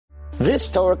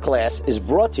This Torah class is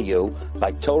brought to you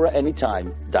by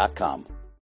TorahAnytime.com.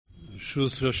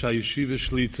 Shus Rosh HaYeshiva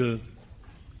Shlita,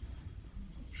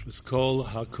 Shus Kol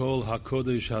HaKol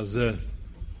HaKodesh Hazeh,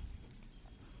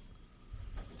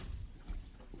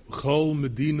 Chol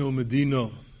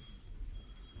Medino,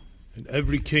 in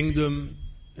every kingdom,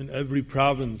 in every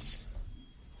province,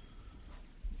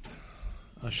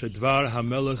 Asher Dvar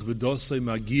HaMelech V'dosei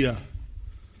Magia,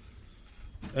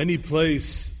 any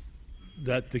place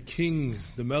that the king,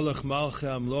 the Melech Malchei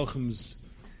Amlochim's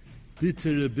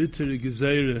bittere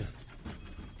Gezeire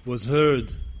was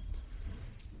heard.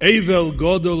 Evel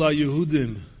Godol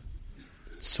HaYehudim,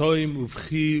 Tzoim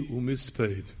Uvchi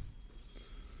Umispeid.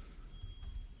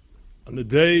 On the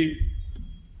day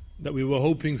that we were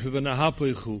hoping for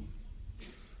V'nahapechu,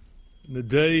 on the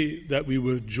day that we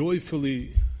were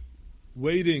joyfully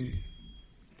waiting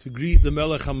to greet the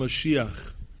Melech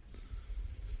HaMashiach,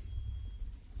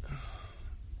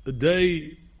 a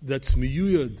day that's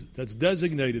miyuyad, that's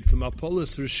designated from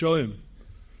Apolos Rishoim.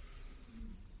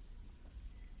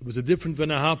 It was a different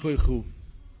V'nahapechu.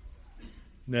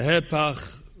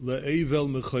 Nehepach le'evel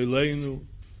mecholeinu.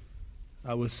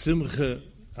 Our simcha,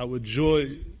 our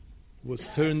joy was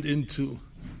turned into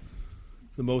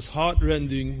the most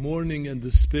heart-rending mourning and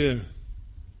despair.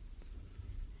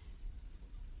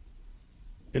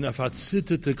 In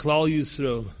Afatzitete Klal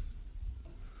Yisrael,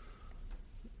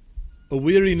 a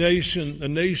weary nation, a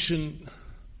nation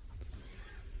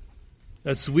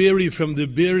that's weary from the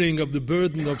bearing of the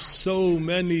burden of so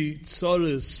many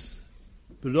tzoros,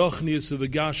 berochnius of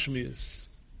agashmius,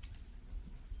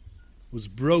 was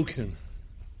broken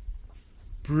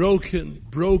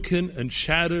and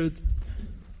shattered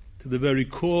to the very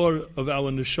core of our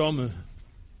neshama.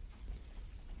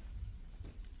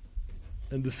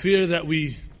 And the fear that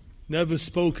we never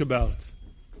spoke about,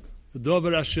 the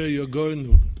dover asher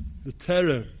yogornu, the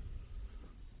terror,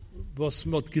 was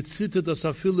mot gezittert, dass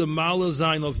viele Male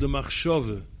sein auf der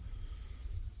Machshove,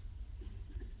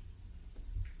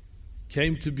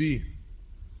 came to be.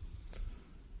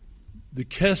 The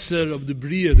keser of the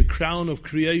Bria, the crown of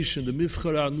creation, the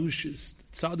Mifchar Anushis,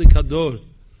 Tzadik Hador,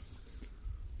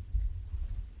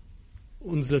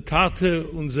 unser Tate,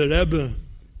 unser Rebbe,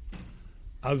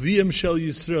 Aviyam Shel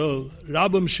Yisrael,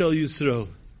 Rabbam Shel Yisrael,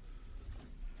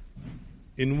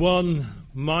 in one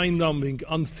mind-numbing,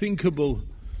 unthinkable,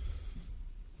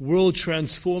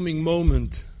 world-transforming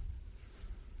moment,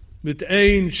 mit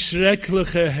ein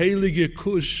schreckliche, heilige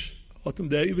Kusch, hat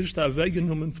der Eberste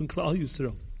weggenommen von Klal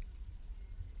Yisrael.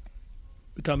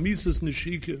 Mit Amises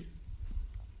Neshike.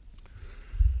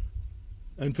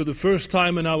 And for the first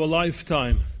time in our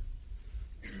lifetime,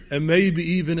 and maybe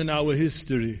even in our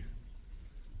history,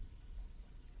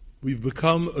 we've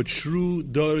become a true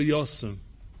Dor Yosem,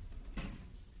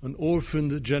 an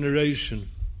orphaned generation.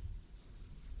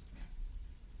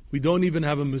 We don't even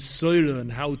have a Messiah on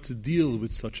how to deal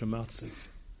with such a matzav,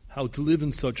 how to live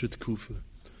in such a tkufa.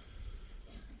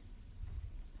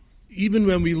 Even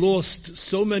when we lost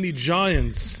so many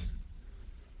giants,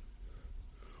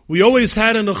 we always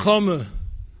had a nechama.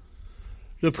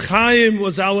 Reb Chaim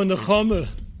was our nechama.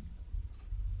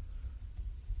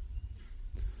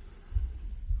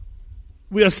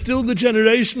 We are still the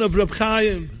generation of Reb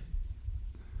Chaim.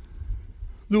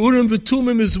 The Urim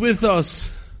V'Tumim is with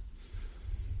us.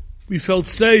 We felt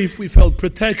safe, we felt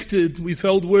protected, we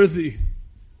felt worthy.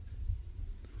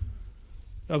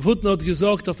 Rav Hutner hat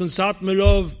gesagt auf den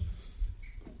Satmarov,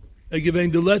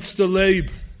 gewähnt der letzte Leib.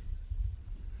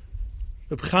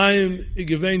 Reb Chaim,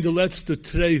 gewähnt der letzte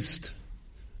Treist.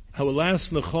 Our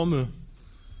last nechama.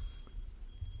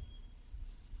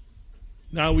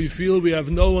 Now we feel we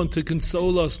have no one to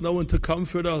console us, no one to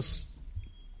comfort us.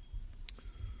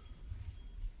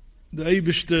 Der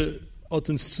Eibishter hat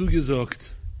uns zugesagt,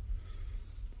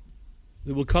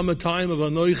 there will come a time of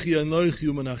Anoichi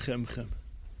Umenachemchem,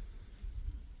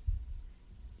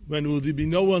 when will there be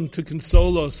no one to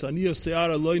console us. Ani Yoseyar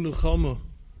Aloinu Chama.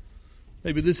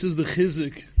 Maybe this is the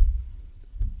chizik.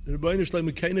 Der Rebbeinu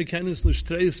Shalom keine Kenntnis nicht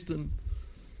treisten.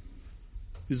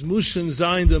 Es muss schon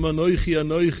sein, dem Anoichi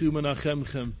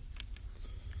Umenachemchem.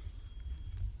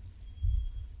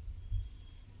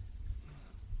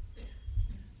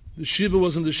 The Shiva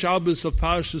was on the Shabbos of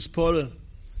Parashas Porah,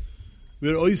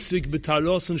 where Oisik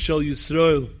b'tarosen shel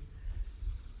Yisrael.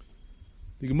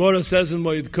 The Gemara says in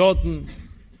Moed Katan,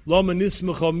 Lama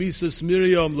nismecha misas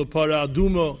Miriam lepara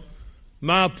aduma,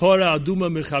 ma para aduma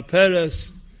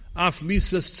mechaperes, af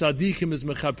misas tzadikim is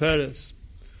mechaperes.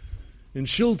 In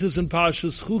Shiltas and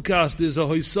Parashas Chukas, there's a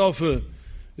hoisofa.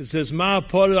 It says, ma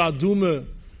para aduma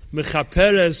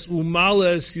mechaperes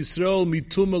umales Yisrael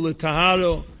mituma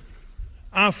letaharo.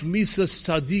 Af misas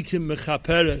tzadikim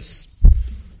mechaperes.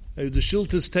 The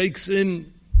Shiltas takes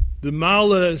in the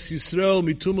Malas Yisrael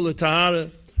mitumel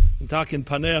tahara, and taken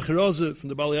Paneach Roze from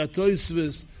the Balei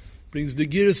Tosfos brings the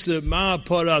Girse ma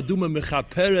para aduma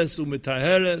mechaperes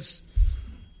umetaheres,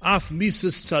 af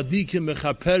misas tzadikim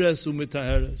mechaperes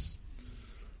umetaheres.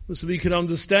 So we can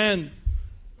understand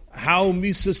how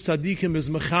misas tzadikim is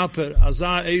mechaper,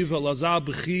 azah evel, azah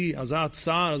bechi, azah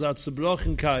tzar, azah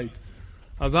zerbrochenkeit,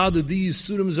 avada di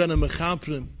yisurim zene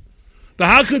mechaprim. But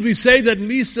how could we say that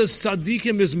misas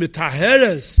tzadikim is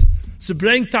metaheres? Ze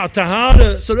brengt haar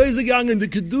tahara. Ze is gegangen de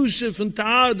kedusha van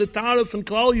tahara, the tahara van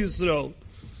Klal Yisrael.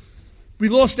 We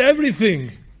lost everything.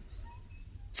 It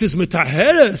says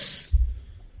metaheres.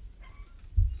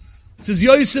 It says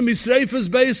Yosem Yisreifes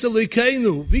Beis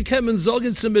Elokeinu. Wie kämen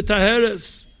sagen ze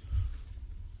metaheres?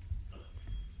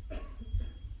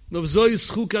 Nov zoi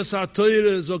schukas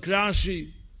ha-teure, so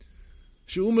Rashi,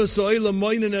 she'uma so'ela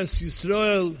moinenes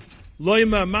Yisrael,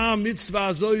 loima ma mitzvah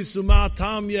zoi suma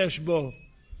tam yesh bo.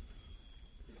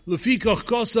 Lefikach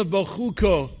kosav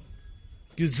bachuko,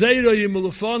 gezeiro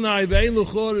yimulefonai ve'en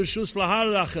luchor reshus lahar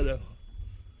lachere.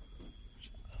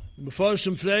 Before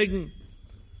Hashem fragen,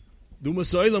 du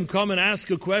musst Olam come and ask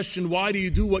a question, why do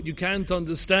you do what you can't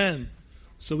understand?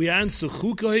 So we answer,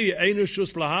 chukohi, ein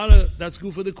reshus lahar, that's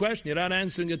good for the question, you're not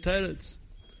answering your teretz.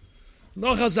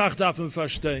 Noch a Sach darf man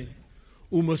verstehen.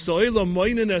 Musst Olam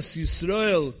moinen es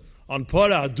Yisrael on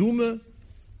Parah Aduma.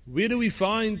 Where do we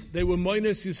find they were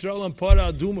moines Yisrael and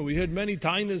Parah Aduma? We heard many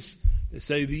times they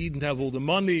say the Eden have all the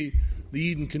money, the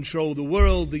Eden control the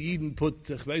world, the Eden put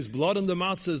blood on the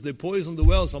matzahs, they poison the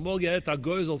wells. Amol gehet a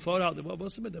goyzel far out.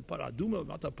 What's mit der Parah Aduma?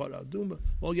 Not a Parah Aduma.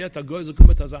 Amol gehet a goyzel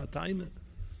kumet as a taine.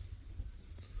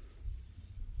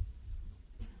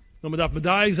 No mit darf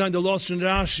medaig sein der Loschen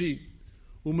Rashi.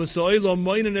 Umasoilo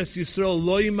moinen es Yisrael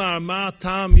loimar ma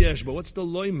tam yesh. But what's the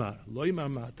loimar?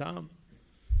 Loimar ma tam.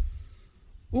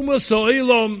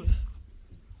 Umasoilom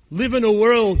live in a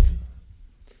world,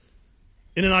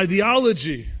 in an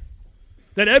ideology,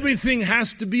 that everything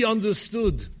has to be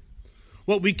understood.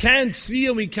 What we can't see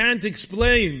and we can't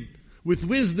explain with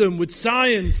wisdom, with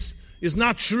science, is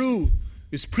not true,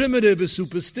 is primitive, is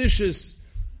superstitious,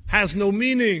 has no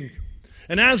meaning.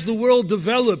 And as the world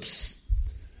develops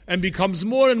and becomes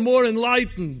more and more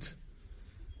enlightened,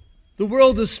 the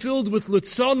world is filled with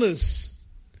litzonis,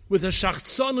 with a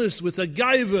shachtzonus, with a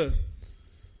gaiva.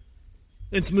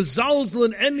 It's mezalzel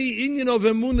in any inyan of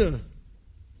emunah.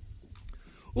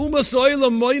 Umas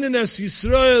oilam moinen es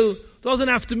Yisrael doesn't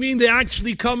have to mean they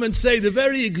actually come and say the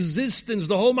very existence,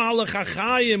 the whole malach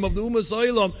hachayim of the Umas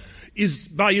oilam is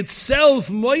by itself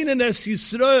moinen es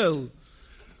Yisrael.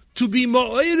 To be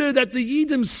ma'orer that the Yid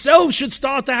himself should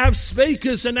start to have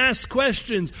sveikus and ask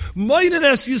questions. Moinen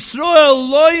es Yisrael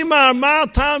loimar ma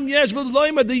tam yesh, but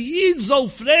loimar, the Yid soll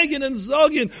fragen and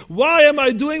sagen, why am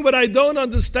I doing what I don't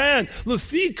understand?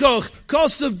 Lefikoch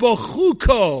kosev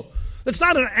bochuko. That's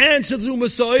not an answer to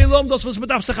Umasoilam, das was mit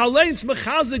auf sich allein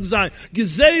mechazik sein.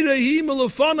 Gezeire himmel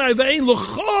ufonai ve'ein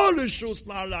lochor reshus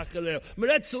la'alacheleo.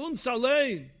 Meret zu uns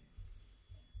allein.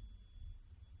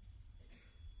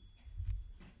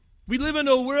 We live in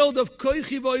a world of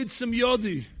koichi v'oitzim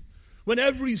yodi, when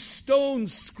every stone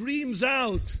screams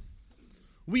out,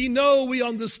 we know, we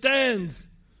understand.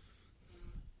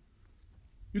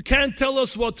 You can't tell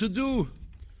us what to do.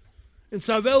 In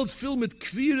sa Welt viel mit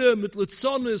Kvire, mit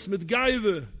Litzonis, mit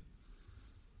Geive.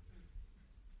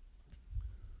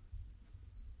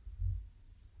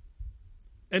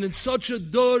 And in such a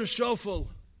dor shofel,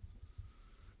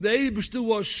 the Eibishter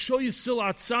was shoysil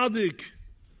atzadik,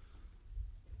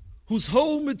 whose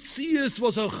whole Metzias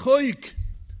was a choik,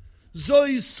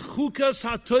 zois chukas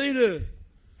ha-teure,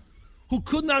 who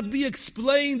could not be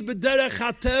explained b'derech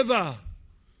ha-teva.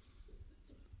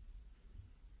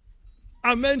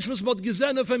 A Mensch, was mod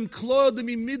gesehen auf einem Klor, dem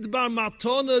im Midbar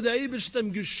Matone, der Eibischt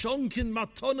dem geschonken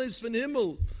Matone ist von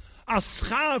Himmel. A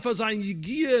Schaf, a sein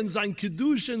Yigien, sein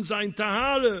Kedushin, sein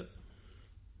Tahare.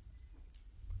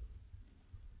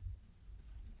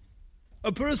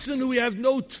 A person who we have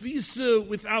no tvisa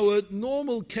with our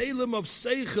normal kalim of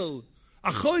seichel.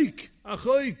 Achoik.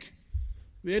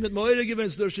 Wir haben nicht mehr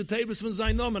gewinnt, durch die Tebes von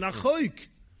seinem Namen. Achoik.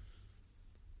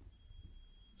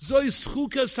 So ist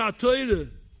Chukas ha-teure.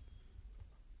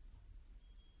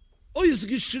 Oh, is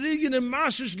geschrien and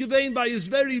mashish gewähnt by his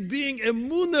very being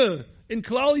emunah in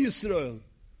Klal Yisrael.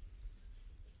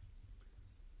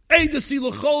 Eidasi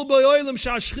l'chol b'y oilem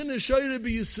sha'ashchine shoyre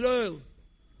b'y Yisrael.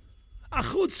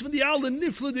 Achutz von die alle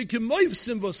Nifle, die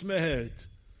kemoifsim, was me hört.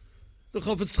 Doch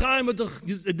auf Etzchaim hat doch,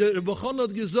 der Bechon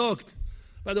hat gesagt,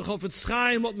 Bei der Chofetz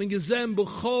Chaim hat man gesehen,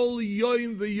 bechol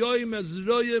yoim ve yoim es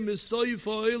roye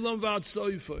mesoifo oilam va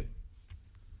atsoifo.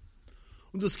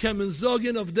 Und das kann man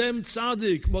sagen auf dem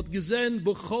Tzadik, man hat gesehen,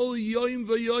 bechol yoim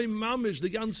ve yoim mamish, die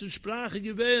ganze Sprache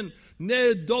gewähnt,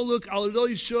 ne doluk al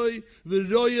roishoi ve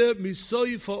roye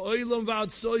mesoifo oilam va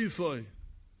atsoifo.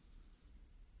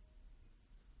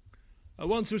 I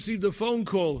once received a phone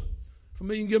call from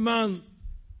a young man,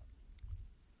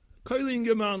 Koile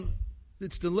young man,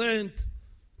 it's the land,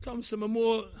 comes from a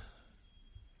more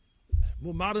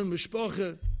modern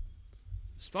mishpacha.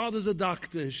 His father's a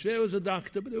doctor, his shver was a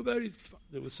doctor, but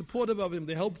they were supportive of him.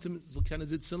 They helped him. So kind of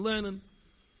sitzen lernen.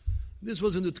 This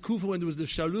was in the Tkufa when there was the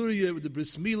Shaluriya with the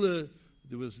Bris Milah,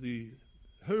 there was the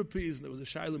herpes, and there was a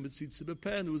Shaila Mitzitzi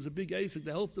Bepen. There was a big ASIC,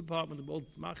 the health department, the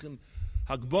both machen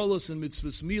Hagbolos and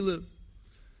Mitzvahs Milah.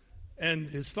 And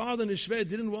his father and his shver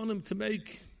didn't want him to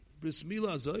make Bris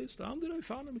Milah Azoyes. The andere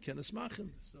found him, can es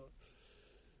machen. So,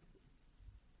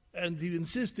 and he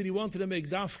insisted he wanted to make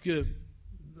dafke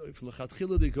from the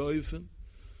Chatchila de Goifen.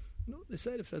 No, they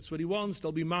said if that's what he wants,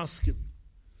 they'll be masking.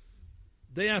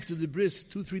 Day after the bris,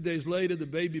 2-3 days later, the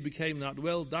baby became not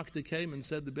well. Doctor came and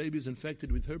said the baby is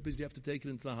infected with herpes. You have to take it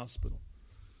into the hospital.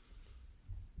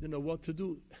 Didn't know what to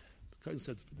do. He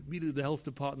said immediately the health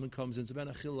department comes in.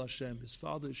 His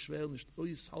father is schwer,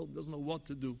 doesn't know what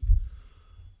to do.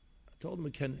 I told him I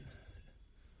can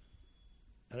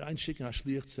reinschicken a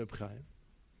Shliach zu Reb Chaim.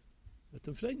 Mit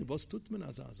dem fragen, was tut man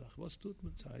als eine Sache? Was tut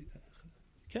man?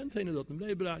 Kennt einer dort im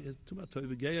Leberag, tut man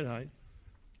Teufel Geier heim.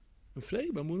 Und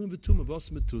fragen, was muss man tun, was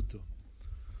man tut.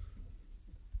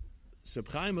 Reb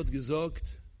Chaim hat gesagt,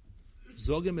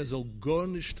 sag ihm, soll gar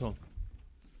nicht tun.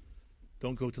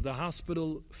 Don't go to the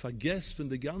hospital, vergesst von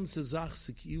der ganze Sache,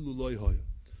 sich ilu loi hoi.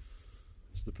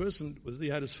 So the person, he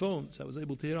had his phone, so I was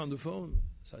able to hear on the phone.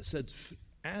 So I said,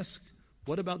 ask,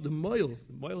 what about the moil?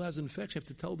 The moil has infection, you have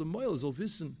to tell the moil, soll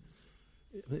wissen.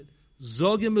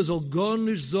 Sag ihm, soll gar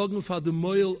nicht sagen, für den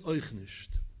Moil euch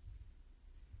nicht.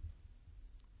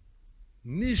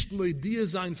 Nicht mehr dir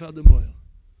sein für den Moil.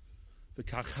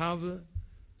 V'kach have,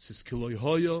 es ist kiloi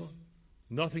hoyo,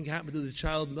 nothing happened to the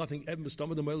child, nothing, eben,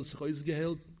 stomach der Moil ist sich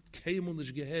ausgeheilt, kein und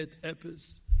nicht geheilt,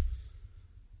 etwas.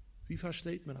 Wie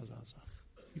versteht man das?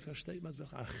 Wie versteht man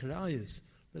das? Achrei ist.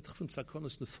 Nicht von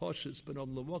Zakonis, eine Forsche ist,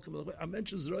 ein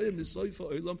Mensch ist Reue, mit Seufe,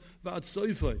 Eulam, war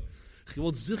Seufe. Ich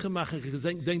wollte sicher machen, ich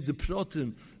denke, die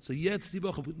Protem. So jetzt, die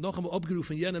Woche, noch einmal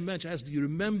abgerufen, jener Mensch asked, do you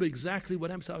remember exactly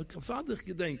what happened? Ich habe Vater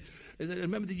gedacht. I said, I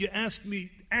remember that you asked me,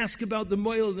 ask about the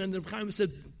moil, and the Chaim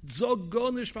said, sag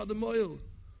gar nicht für the moil.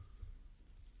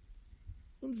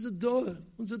 Unser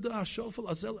da, Schofel,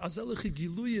 azelige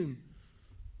Giluyim.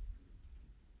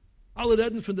 Alle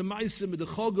reden von der Meise mit der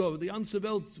Chogo, die ganze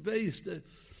Welt weiß,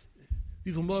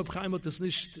 wie viel Mal Chaim hat das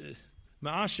nicht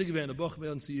Ma'ashe gewesen, a Bach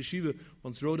bei uns in Yeshiva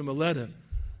once wrote him a letter.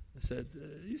 I said,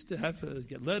 he used to have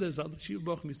get letters, all the Yeshiva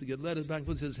Bach used to get letters back,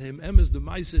 but it says, Hem emes de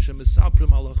Meise shem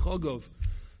esaprim ala Chogov.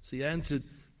 So he answered,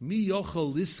 Mi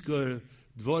yochel liskor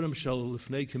dvorim shal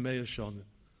lefnei kemei shana.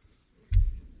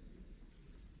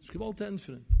 Ich gewollt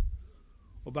entfernen.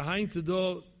 Und behind the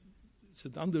door, it's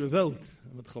an andere Welt.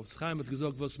 Und Chofetz Chaim hat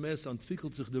gesagt, was meist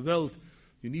entwickelt sich die Welt.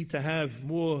 You need to have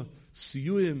more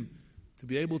siyuim to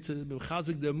be able to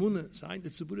mechazik der Munah. So ein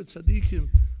der Zibur Tzadikim,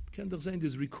 kann doch sein,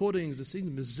 there's recordings, the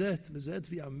thing, mezet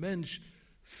wie ein Mensch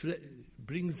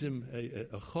brings him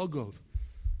a chogov.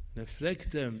 And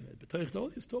fragt them, betoicht all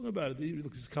he's talking about it.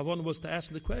 His kavanah was to ask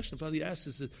him the question. Finally he asked,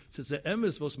 says the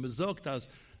emes was me sagt, as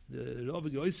the Rav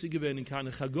Yosi gewesen in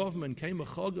keine chagov, man came a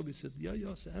chogov. He said, yeah,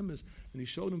 it's emes. And he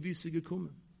showed him wie sie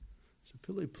gekommen. So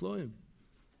Pillai ploim.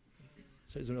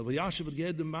 Says Rav Yashiv hat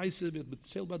gehört dem Meise, wird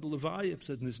bezählt bei der Levaya,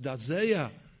 said, nis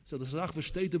dazeya. So das Sache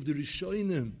versteht auf die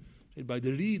Rishonim. Bei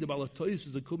der Ried, bei aller Teus,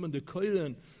 sie kommen der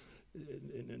Keulen,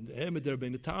 in der Hemme der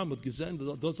Benetam hat gesehen,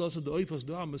 das ist der Eufos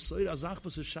da, Messiah, Sache,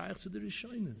 was ist scheich zu der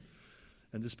Rishonim.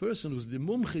 And this person was the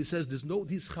Mumche, he says, these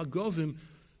Chagovim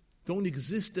don't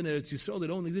exist in Eretz Yisrael, they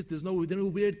don't exist, they don't know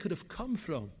where it could have come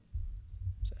from.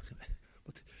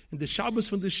 But in the Shabbos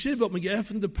von der Shiva, hat man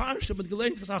geöffnet, der Parsh, hat man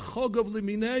gelernt, was a Chagov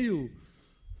limineu.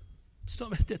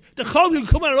 Der Chagov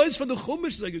gekommen, raus von der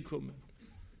Chumash sei gekommen.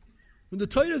 Und der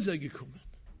Teure sei gekommen.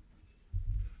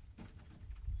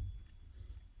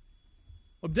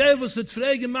 Ob der, was hat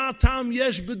frage, ma tam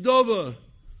yesh bedova,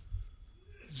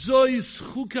 so is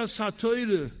chukas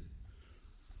ha-teure.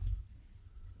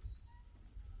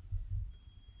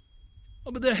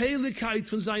 Aber der Heiligkeit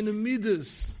von seinem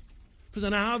Midas, von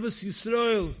seiner Havas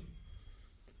Yisrael,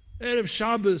 Erev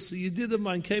Shabbos, the Yedid of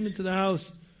mine came into the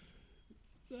house,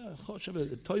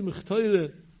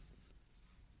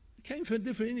 He came from a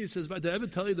different India. He says, did I ever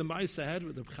tell you the mice I had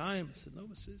with the Chaim? I said, no.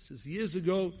 He says, years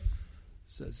ago, he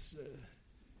says,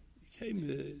 he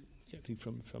came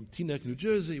from Teaneck, New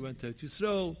Jersey. He went to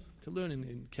Yisrael to learn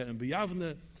in Kerem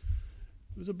B'Yavne.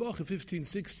 He was a bocher, 15,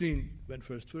 16, went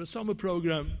first for a summer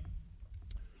program.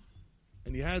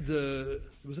 And he had, there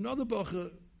was another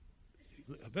bocher,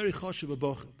 a very choshev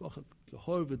bocher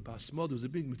Horvid Basmod, was a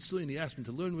big Mitzuyan. He asked me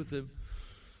to learn with him.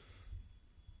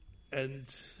 And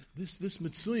this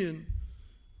Mitzuyan,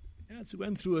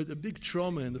 went through a big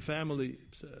trauma in the family.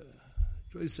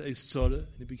 And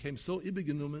he became so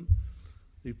ibigenumen.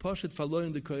 He poshet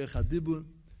verloren the koyach hadibur.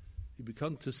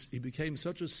 He became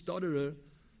such a stutterer.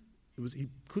 He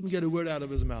couldn't get a word out of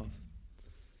his mouth.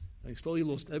 And he slowly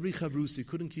lost every chavrusa. He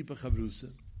couldn't keep a chavrusa.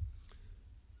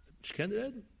 They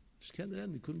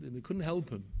couldn't help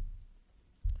him.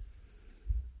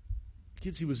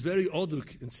 Kids, he was very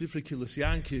oduk in Sifrei Kilas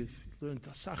Yankiv. He learned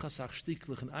asach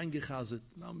stiklich and eingechazet.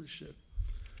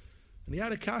 And he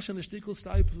had a kash and a stikl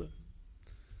stipler.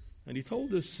 And he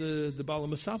told us, the Baal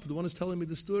Masap, the one who's telling me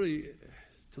the story,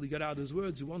 till he got out his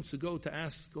words, he wants to go to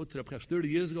Reb Chaim 30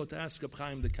 years ago to ask Reb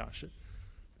Chaim the kasha.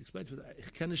 He explained to him,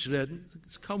 ich kann nicht reden,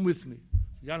 come with me.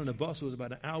 So he got on a bus, it was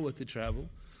about an hour to travel.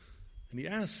 And he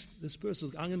asked this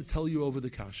person, I'm going to tell you over the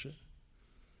kasha.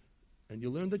 And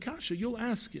you'll learn the kasha, you'll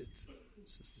ask it.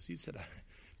 So he said,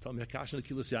 told me a kasha in the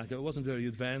Kilas Yaakov. It wasn't very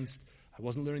advanced. I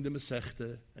wasn't learning the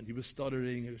Masechta, and he was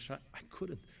stuttering. I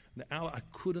couldn't. In the hour, I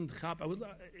couldn't. I was.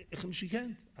 She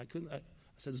can't. I couldn't. I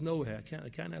said, "There's no way. I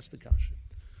can't ask the kasha."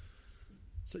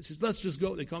 So he says, "Let's just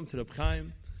go." They come to Reb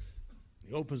Chaim.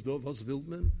 He opens the door. Was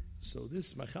Wildman? So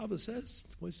this Machava says,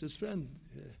 "What's his friend?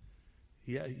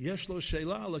 Yesh lo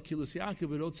sheila ala Kilas Yaakov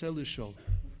v'rotzel l'shol."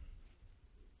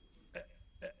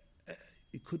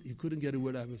 He couldn't get a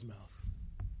word out of his mouth.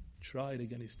 Tried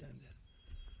again. He stand there.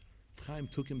 Chaim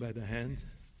took him by the hand.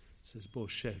 Says, "Bo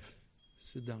Shev,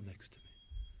 sit down next to me."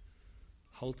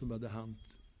 Hold him by the hand.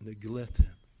 Neglect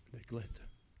him.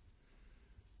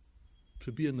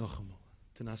 Probier noch einmal.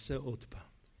 Tenaseh otpam.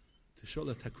 Teshol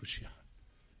et hakushya.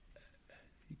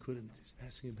 He couldn't. He's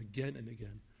asking him again and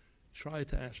again. Try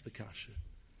to ask the kasha.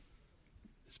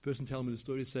 This person telling me the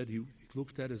story said he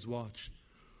looked at his watch.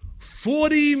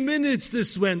 40 minutes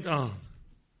this went on.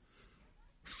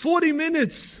 40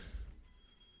 minutes.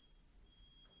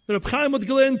 Reb Chaim hat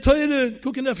gelernt Teure,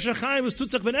 gucken auf Chaim, was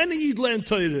tut sich, wenn any Yid lernt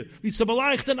Teure. Wie sie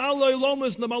beleuchten alle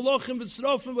Lomas, und Malochim,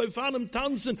 Vesrofen, wo fahren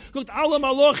tanzen, guckt alle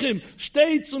Malochim,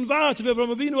 steht's und wartet, wie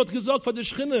Avraham Avinu hat gesagt von der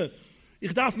Schinne.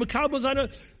 Ich darf Mekabo sein,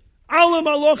 alle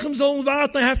Malochim sollen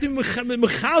warten, er hat ihm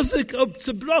Mechazik auf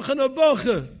zerbrochene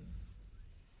Boche.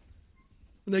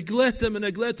 And neglect him,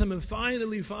 and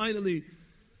finally,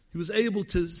 he was able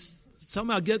to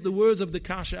somehow get the words of the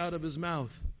kasha out of his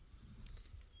mouth.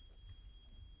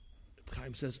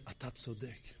 Chaim says, Atat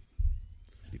Sodek.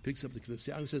 He picks up the Kilas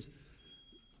Yaakov and says,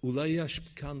 Ulay yesh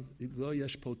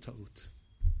po ta'ut.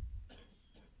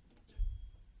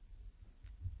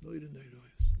 Neure.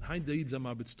 Hein der Yid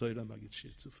zamar b'tztoira magit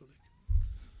shir zufällig.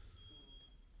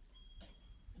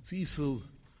 Wie viel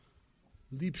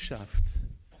Liebschaft,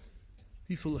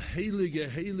 wie viel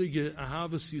heilige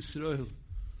Ahavas Yisrael.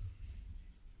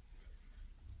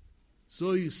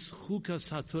 So ist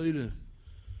Chukas HaTeure.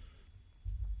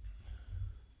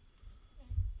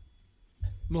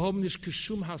 Wir haben nicht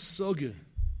geschum Hasoge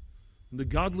in the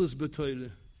godless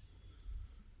Beteure.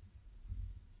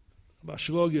 Aber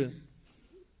Schroge,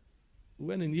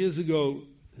 when in years ago,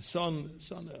 the son,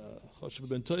 Choshev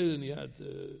Ben Teure, and he had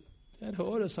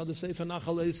Horas, had the Sefer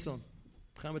Nachal Eson.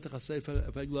 Chaim had a Sefer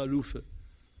Avegla Rufe.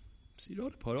 So he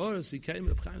wrote a paar Horas, he came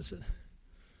and Chaim said,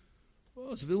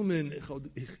 was will man,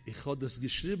 ich had das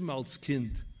geschrieben als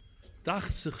Kind,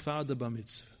 dacht sich Vater bei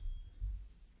Mitzvah.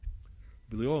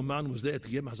 The man was there to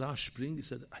give him a spring. He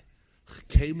said, I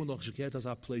came and I get as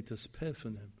I played this peh for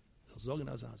him.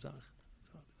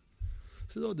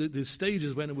 So the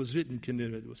stages when it was written,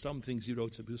 there were some things he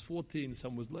wrote, so he was 14,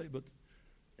 some was late, but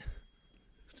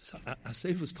I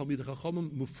say was told me the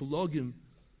Chachamim muflogim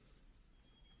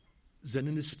sind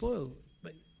in the spoil.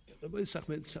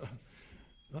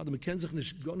 Man kann sich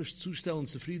nicht gar nicht zustellen,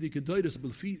 zufriedige Deures, aber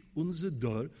für unser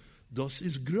Dor, das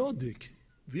ist grodig.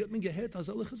 Wie hat man gehört an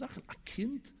solche Sachen? Ein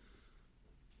Kind?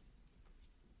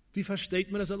 Wie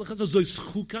versteht man das solche Sachen? So ist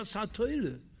Chukas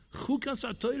HaTeure. Chukas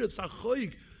HaTeure, das ist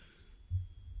Achoig.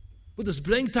 Und das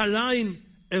bringt allein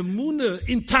Emune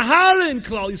in Tahare in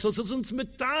Klal, so ist uns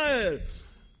mit Tahare.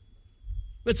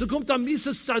 Wenn so kommt ein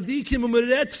Mises Tzadikim und man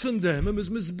redet von dem, man muss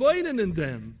missbeunen in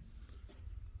dem.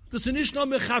 Das ist nicht nur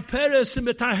mit Chaperes,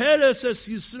 mit Taheres, es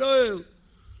Yisrael.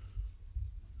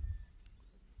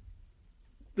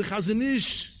 Der Chazon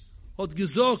Ish hat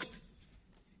gesagt,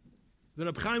 wenn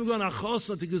Reb Chaim gewann Achos,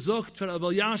 hat gesagt, für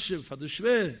Abel Yashiv, hat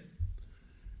schwer,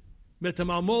 mit dem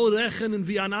Amol rechnen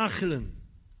wie an Achlen.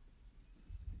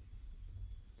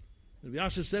 Reb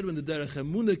Yashiv said, when the Derech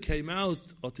Emunah came out,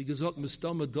 hat gesagt,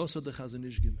 Mistama, das hat er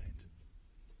nicht gemeint.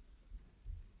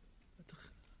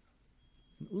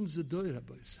 In unser Deur,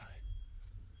 Rabbi Yisai.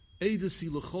 Eidesi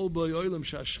lechol boi oilem,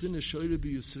 shashchine shoyre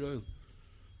bi Yisrael.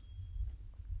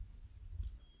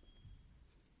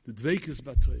 The Dveikes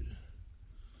Batoyre.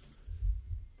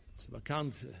 It's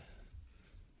bekannt.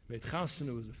 Meit Chassen,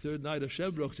 it was the third night of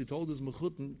Shevbrochs, he told us,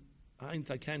 Mechuten, I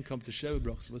can't come to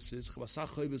Shevbrochs. Was ist? Was sag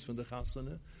Choybes von der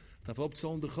Chassene? Darf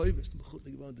abzahlen der Choybes. Der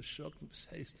Mechuten gewann der Schock. Was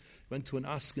heißt? Went to an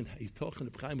Asken, ich tochen,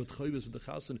 der Chaim hat Choybes von der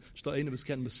Chassene. Sto eine, was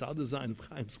kann Messade sein, der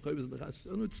Chaim hat Choybes von der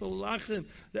Chassene. Und so lachen.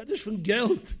 Das ist von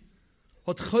Geld.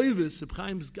 Hat Choybes, der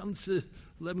Chaim das ganze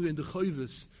Leben in der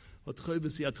Choybes. Hat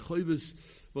Choybes, sie hat Choybes,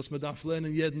 was man darf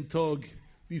lernen jeden Tag,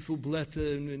 wie viel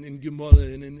Blätter in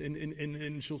Gemorre,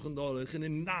 in Shulchan Aruch,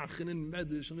 in Nach, in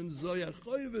Medisch, in Zoya,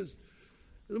 Choybes.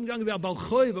 Umgegangen wie ein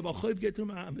Balchoyb, aber Balchoyb geht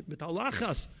mit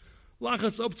Alachas.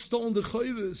 Lachas abzustolen der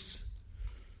Choybes.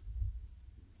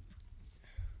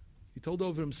 He told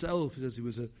over himself, he says he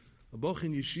was a boch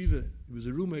in yeshiva, he was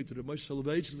a roommate of the Moshe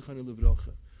Soloveitch, the Chayil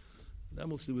Levracha. There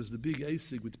was the big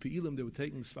Eisig with Peilim, they were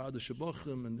taking Sfada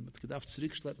Shabochim, and they gedacht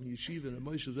zurückschleppen in yeshiva, and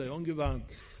Moshe was very ungewohnt.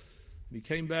 And he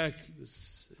came back,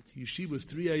 yeshiva was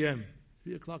 3 a.m.,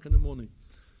 3 o'clock in the morning,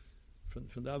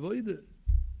 from the Avoide.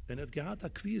 And it gehad a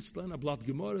Kvies, a Blatt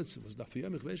Gemoritz, it was da für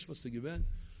ich weiß, was gewähnt.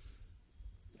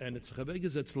 And it's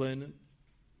weggesetzt lernen,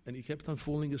 and he kept on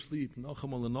falling asleep, noch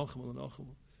einmal,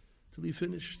 till he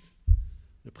finished.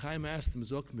 The Chaim asked him,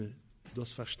 sag mir, du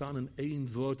hast verstanden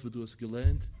ein Wort, wo du hast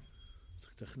gelernt?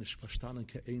 Ich habe nicht verstanden,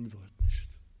 kein Wort nicht.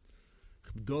 Ich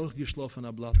habe durchgeschlafen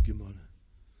ein Blatt gemacht.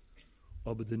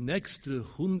 Aber the next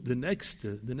 100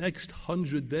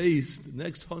 days, the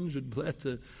next 100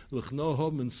 Blätter, will ich noch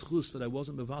haben in Schuss, but I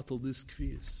wasn't mevatel this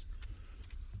quiz.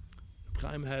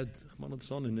 Chaim had, ich meine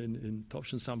das on, in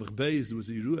Tovshin Samach Beis, there was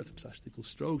a Yeruah, a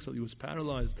stroke, so he was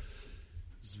paralyzed. He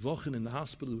was wochen in the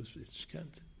hospital, he was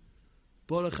can't.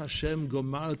 Baruch Hashem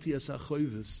gomarti es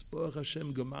achoyves. Baruch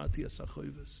Hashem gomarti es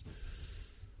achoyves.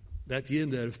 That year in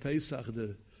the Erev Pesach,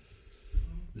 the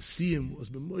Siyam was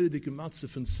bemoyedik Matze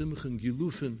von Simchen,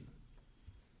 Gilufen.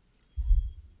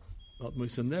 Hat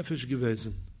Moise Nefesh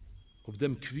gewesen, auf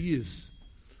dem Kvies.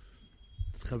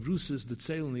 The Chavrusis, the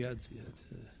Zelen, he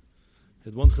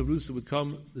had one Chavrusa would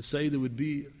come, the Seder would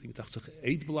be, I think it's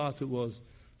 8 Blat it was,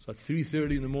 so at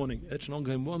 3:30 in the morning, Etchnong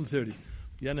came 1:30.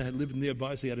 Yana had lived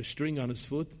nearby, so he had a string on his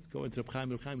foot, go into Reb Chaim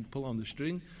would pull on the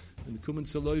string, and kommen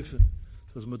zu laufen.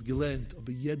 So es hat gelernt,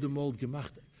 aber jedemol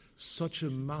gemacht, such a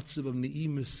matziv of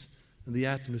neimus in the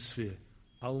atmosphere.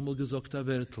 Allemal gesagt a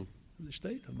Wertel. Das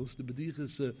steht, da musste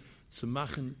bediches zu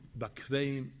machen,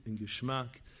 bequem, in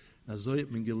Geschmack. Na so hat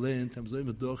man gelernt, haben so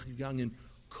immer durchgegangen,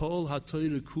 kol ha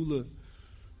teure kule.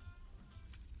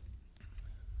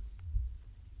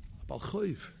 Aber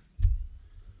Choyf.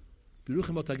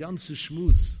 Beruchem hat a ganze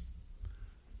Schmus.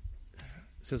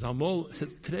 It says,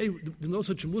 today, there's no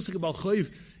such music about Choyf.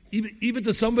 Even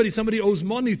to somebody owes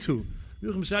money to.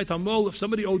 Beruchem said, if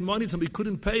somebody owed money, somebody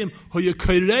couldn't pay him, hoye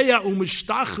koreya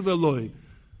umeshtach veloi.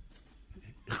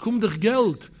 Ich komm dich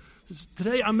Geld.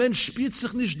 Today, a Mensch spielt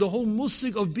sich nicht the whole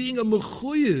music of being a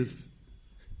Mechuyev.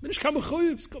 Mensch kann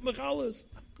Mechuyev, es kommt mich alles.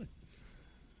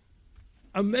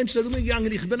 A Mensch, der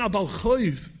umgegangen, ich bin a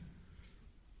Balchoyev.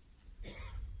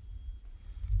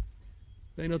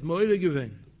 Wen hat Meure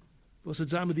gewinnt? Was hat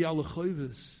sein mit die alle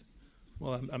Choyves?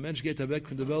 Well, ein Mensch geht weg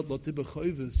von der Welt, lot über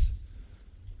Choyves.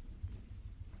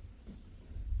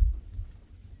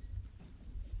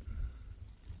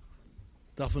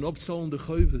 Davon abzahlen der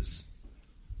Choyves.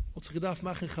 Wat ze gedacht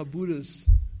machen Chaburas,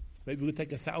 maybe we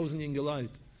take 1,000 in Geleit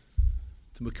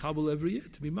to Makabel every year,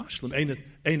 to be Mashlim.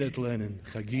 Einet lernen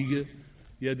Chagige,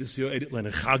 jedes Jahr, einet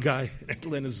lernen Chagai, einet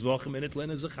lernen Zvochem, einet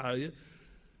lernen Zachariah.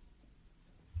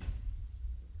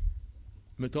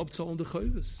 Mit Obzahlen der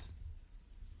Choyves.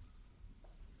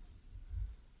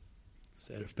 Das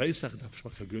Erev Pesach, darf ich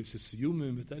machen größtes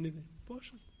Siyume mit anything.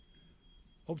 Porsche.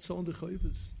 Obzahlen der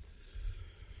Choyves.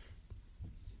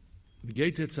 Wie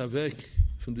geht jetzt weg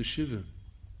von der Shiva?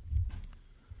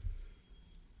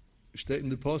 Steht in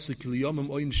der Pasuk, Liyom am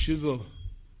oin Shiva,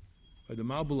 bei der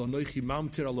Mabel, anoichi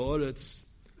mamtir ala oretz,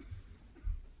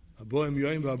 aboim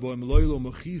yoim va aboim loylo,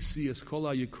 mochisi es kol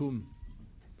ha-yekum.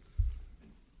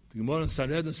 The Gemara in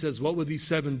Sanhedrin says, what were these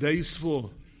 7 days for?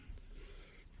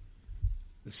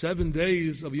 The 7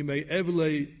 days of Yimei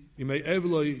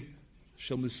Evloi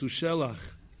Shel Misushelach.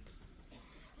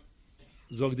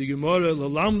 Sog die Gemorre,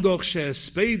 Lalam doch she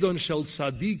espeidon shel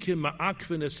tzadikim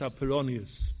ma'akven es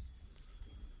haperonius.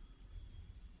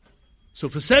 So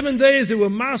for 7 days they were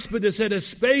masper, they said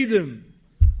espeidim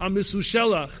am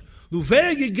Misushelach. Nu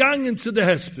wer gegangen zu der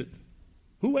Hesped?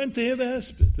 Who went to hear the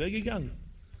Hesped? Wer gegangen?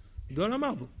 Dor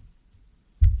Amabel.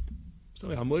 So,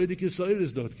 wir haben moedike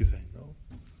Säures dort gewähnt. No?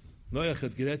 Noach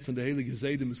hat gerät von der heilige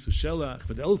Seide Misushelach,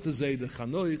 von der alte Seide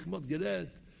Chanoich, hat gerät.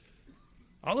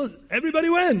 Everybody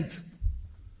went.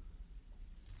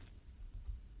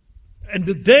 And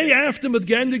the day after mit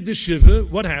gendig the Shiva,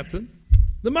 what happened?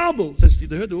 The Mabel.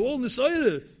 They heard all in the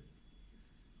Säure.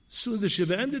 Soon the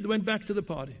Shiva ended, they went back to the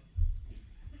party.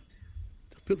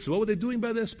 So what were they doing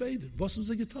by their spade? Was haben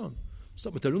sie getan?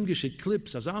 Stop mit der rumgeschickt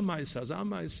Clips,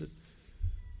 Azameise.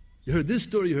 You heard this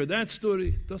story, you heard that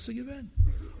story. Das ist gewähnt.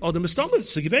 Oh, der Mistammer,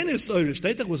 sie gewähnt ist Säure.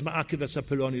 Steht doch, was Ma'akev es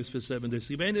Apolonius für 7 days.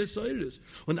 Sie gewähnt ist Säure.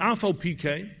 Und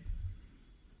AVPK,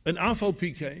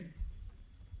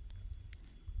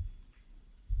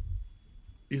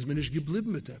 ist mir nicht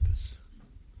geblieben mit etwas.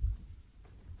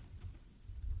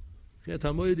 Ich hätte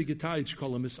einmal die geteilt, ich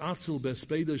kalle mis Atzel bei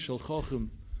Speder shel Chochem,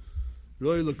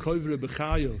 Royle Koivre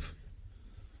Bechayov.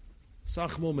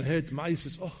 Sag mal, man hört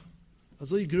meistens,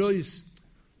 also ich groß,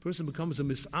 person becomes a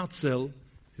mis Atzel,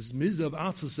 his Mizda of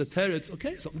Atzel Seteretz,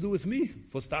 okay, something to do with me,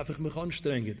 was darf ich mich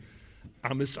anstrengen?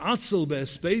 A mis Atzel bei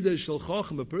Speder shel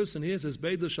Chochem, a person here says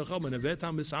Speder shel Chochem, and a vet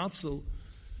a mis Atzel,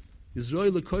 is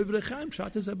Royle Koivre Chaim,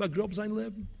 schaut es aber grob sein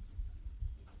Leben.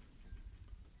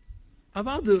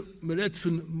 Avada meret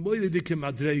von moire dicke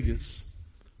madreges.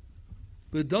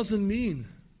 But it doesn't mean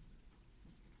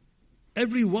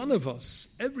every one of us,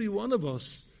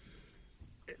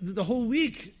 the whole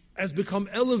week has become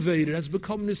elevated, has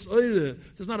become nisoire.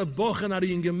 There's not a boch, not a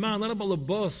yingeman, not a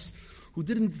boss who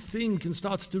didn't think and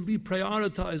starts to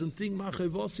reprioritize and think,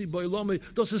 Machevasi boilome,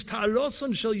 das ist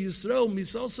Tarosan shel Yisrael,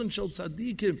 misosan shel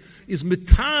tzadikim, is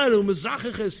mitar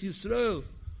u'mezacheches Yisrael.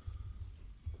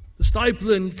 The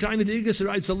Stiplen, Kleine Diges,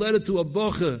 writes a letter to a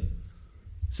boche.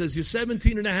 Says, you're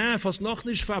 17 and a half, hast noch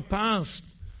nicht verpasst.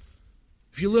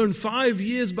 If you learn 5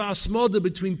 years ba'asmoda,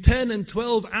 between 10 and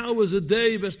 12 hours a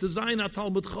day, wirst du sein a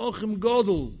Talmud Chochem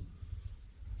Godel.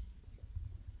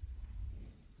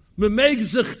 Man mag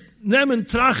sich nehmen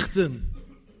trachten.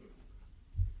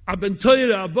 A ben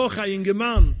teure, a bocha, in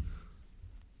Geman.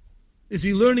 Is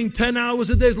he learning 10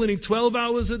 hours a day? Is he learning 12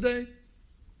 hours a day?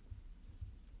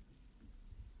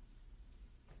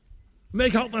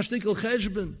 Make halt mal stickel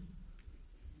cheshben.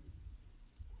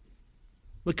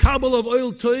 The kabel of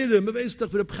oil teure, me weiß doch,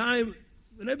 für Chaim,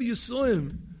 whenever you saw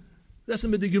him, that's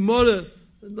mit the Gemara,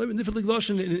 nifelig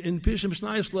loschen in Pishim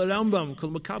Shnayos la Rambam,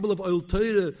 called Makabel of oil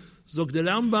teure, zog der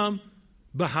Rambam,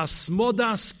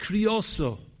 bahasmodas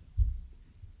krioso.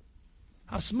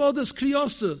 Hasmodas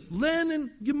krioso.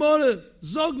 Lernen Gemara,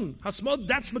 zogen. Hasmod,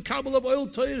 that's Makabel of oil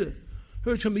teure.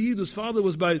 Heard from Yid, whose father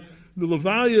was by the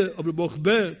Levaya of the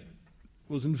Bochber,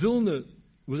 was in Vilna,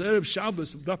 was Erev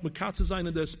Shabbos, darf Mekatze sein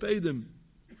in der Spedim.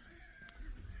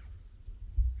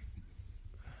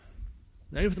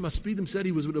 Now, if the Maspidim said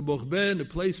he was with a Bochber in a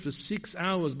place for 6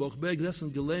 hours, Bochber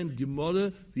gesessen gelernt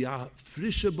Gemara, wie a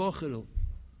frische Bocherel.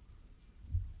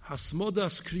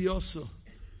 Hasmodas krioso.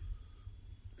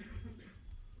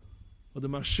 Or the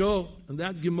Masho, and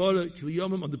that Gemara,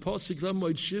 Kiliyomim, on the Pasuk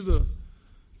Lamoid Shiva,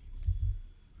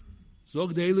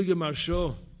 Zog the Heilige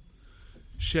Masho,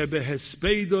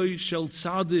 Shebehespedoi shel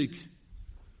tzadik,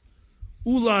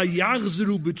 Ula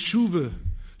yachzru b'tshuva,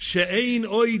 she'ein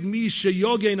oid mi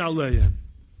sheyogen aleihem.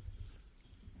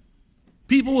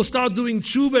 People will start doing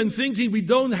tshuva and thinking we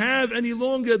don't have any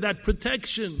longer that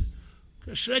protection.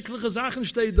 Schreckliche Sachen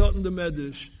steht dort in der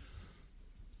Medrash.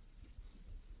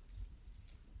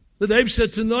 The Deib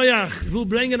said to Noach, we'll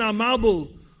bring in our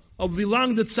Mabel, of wie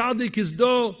lang the Tzadik is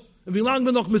da, und wie lang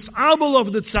wir noch misabel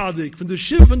auf der Tzadik. Von der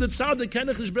Schiff von der Tzadik kann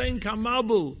ich nicht bringen kein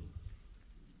Mabel.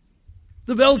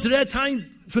 Die Welt redt ein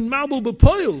von Mabel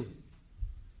bepoil.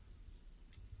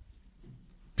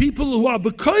 People who are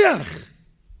bekoyach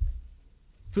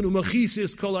von umachis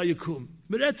is kol hayakum.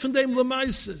 Man redt von dem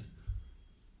Lamaise.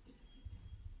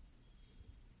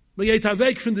 Man geht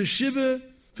weg von der Schiffe,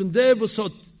 von der, was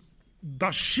hat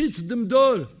beschützt dem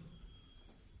Dor.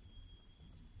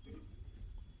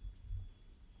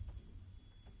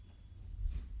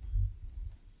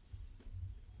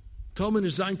 Tomen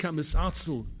is sein kann mis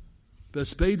Atzel,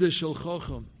 Bespede shel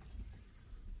Chochem.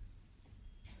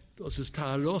 Das ist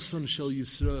Tarosan shel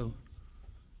Yisrael.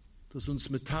 Das uns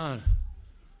metar.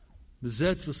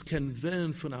 Bezet was ken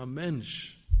werden von a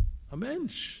Mensch. A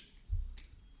Mensch.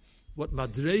 What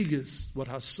madreges, what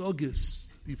hasoges,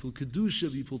 wie viel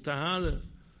Kedusha, wie viel Tahara.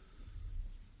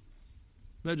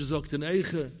 Mensch sagt in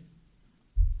Eiche,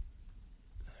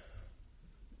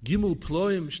 Gimel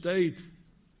Ploim steht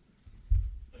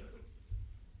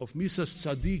auf Misas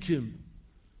Tzadikim.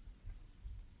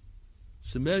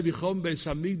 Se mehr wie Chom bei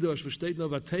Samigdosh, versteht noch,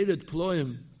 was Teilet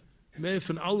Ploim, mehr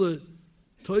von alle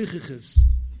Teuchiges.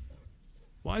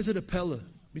 Why is it a Pella?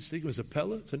 We think it was a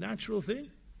Pella. It's a natural thing.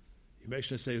 You may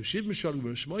say, Shivim Shon,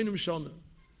 Shmoinim Shon,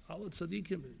 alle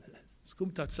Tzadikim. Es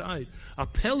kommt a Zeit. A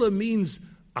Pella means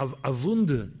a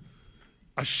Wunder,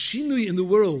 a Shinui in the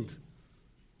world.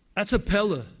 That's a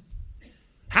Pella.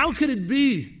 How could it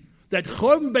be that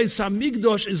Chorban Beis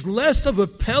Hamikdash is less of a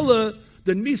Pella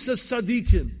than Misas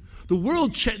Tzadikim? The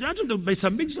world changed. Imagine the Beis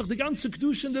Hamikdash, the ganze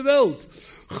Kedusha in the world.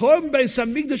 Chorban Beis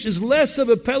Hamikdash is less of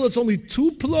a Pella. It's only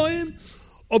 2 ploim.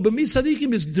 Or Misas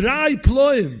Tzadikim is 3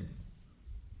 ploim.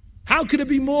 How could it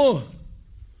be more?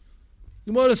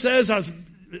 The Gemara says, as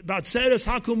Batseres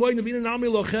Hakum Moin Nevin Nami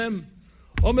Lochem,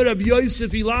 Omer Rab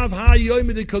Yosef Ilav Ha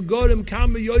Yoim De Kagorim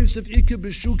Kam Yosef Ike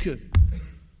Beshuke.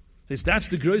 That's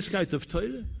the Großkeit of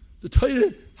Torah. The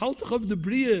Torah halt doch auf the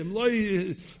Brie,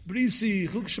 Loi Brisi,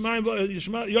 Chuk Shemaim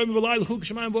Yoim V'Layl Chuk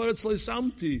Shemaim V'Oretz Loi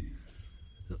Samti.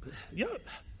 Yeah,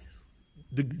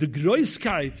 the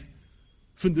Großkeit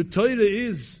from the Torah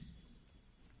is,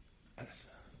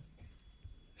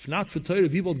 if not for Torah,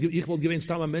 ich wollte gewinnt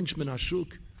stam ein Mensch mit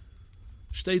Haschuk.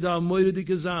 Steht da eine moire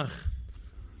dicke Sache.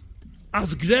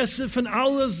 Als Größe von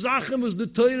allen Sachen, was die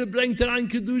Teure bringt ein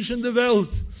Kedusha in der Welt.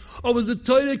 Aber die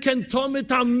Teure kennt mit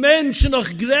einem Menschen noch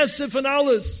Größe von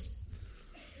alles.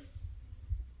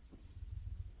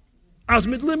 Als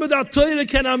mit Limit der Teure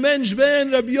kann ein Mensch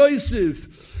werden, Rabbi Yosef,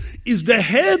 ist der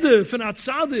Heder von der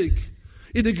Tzadik,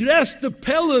 in the größte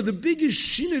Pelle, the biggest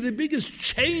Schiene, the biggest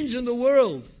change in the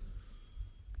world.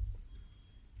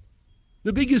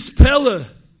 The biggest Pelle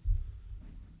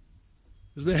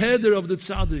is the header of the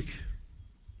tzaddik.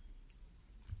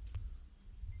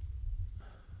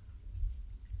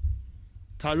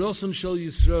 Tarosim Shel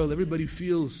Yisrael, everybody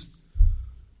feels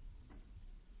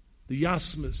the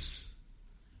yasmas,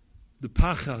 the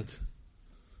pachad.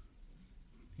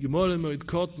 Gemara Moed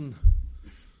Kotten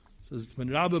says, when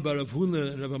Rabbi Bar Rav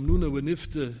Huna and Rav Amnuna were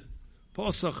nifte,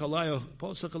 Posach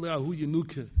Aliyah Hu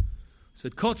Yenuke,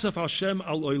 said, Kotzaf Hashem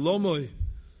al oilomoi,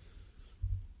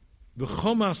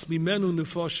 v'chomas mimenu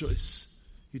nefoshois.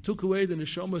 He took away the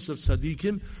neshamas of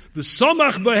tzadikim.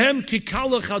 V'somach behem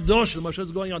kikala chadosh. The Moshe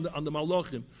is going on the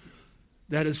malachim.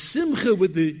 They had a simcha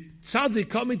with the tzadik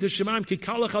coming to Shemaim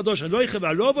kikala chadosh. And roicha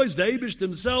v'arobois, the Eibish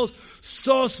themselves,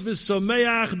 sos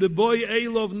v'someach b'boy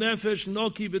elov nefesh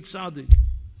noki v'tzadik.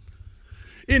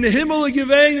 In Himmel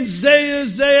gewein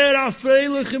zeyer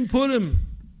afreilich im Purim.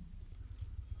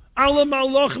 Alle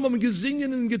Malachim haben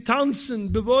gesingen und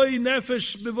getanzen, bevoi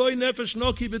nefesh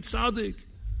noki betzadik.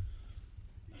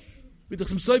 Mit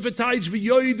dem Sefer Teich wie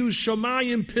Yoidu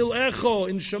Shamayim Pil Echo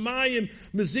in Shamayim,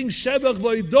 me sing Shebach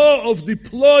Voido of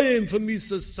deploying for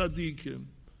Misas Tzadikim.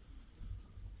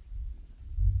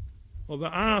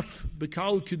 Aber Af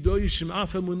bekal Kedoshim,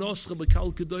 Af emunoscha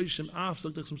bekal Kedoshim, Af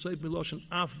sagt dem Sefer Miloshen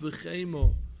Af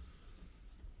v'chemo.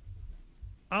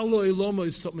 Alle Elomo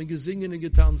ist hat man gesingen und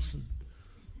getanzen.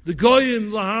 The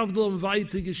Goyim lahavdol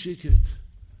weiter geschickt.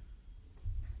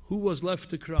 Who was left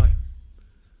to cry?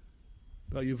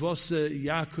 Vayivose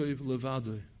Yaakov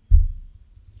levadoi.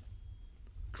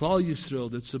 Klal Yisrael,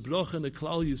 the Tzebroch and the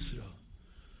Klal Yisrael.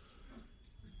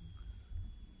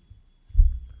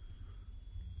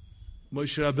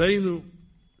 Moshe Rabbeinu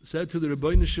said to the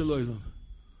Rebbeinu Shalom,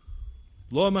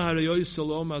 Lo ma'arayoy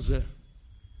salom hazeh.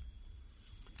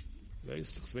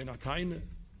 Weißt du, es wäre nach Teine,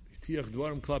 ich tiech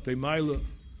dwarm klappe Meile.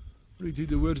 Read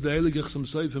the words, the Heilige Sam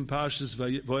Soif in Parshas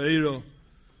Va'ero.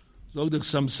 Zog dich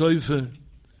Sam Soif.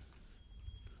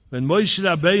 When Moshe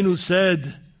Rabbeinu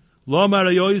said, Lo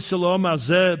ma'arayoy salom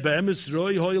hazeh, be'emes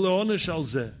roi hoi le'onesh al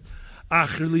zeh.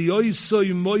 Ach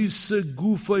liyoisoi moise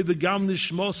gufoi v'gam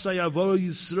nishmosai avoro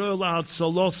Yisrael la'at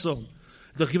solosom.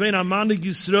 Doch gewein amanig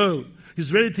Yisrael.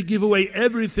 He's ready to give away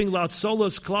everything.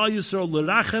 La'atzolos klal Yisrael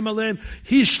l'rachem aleim.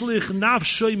 Hishlich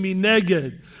nafshoi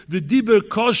mineged. V'diber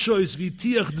koshois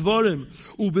v'tiach dvorim.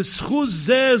 U'beschuz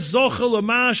zeh zochel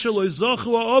l'mashel oi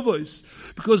zochel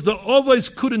ha'ovois. Because the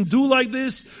ovois couldn't do like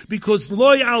this. Because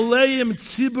loy aleim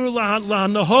tzibur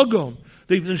la'nahogom.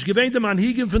 They've given them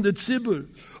Manhigim from the Tzibur.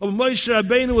 Aber Moshe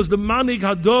Rabbeinu was the Manig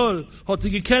Hador. Hat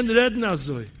gekannt reden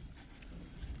azoi.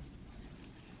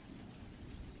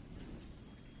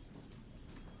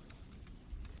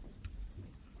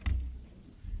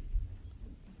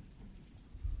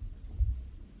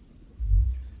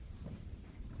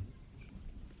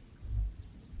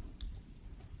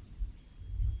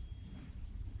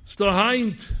 Sto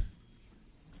heint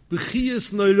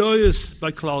Bechiyas Neuroyes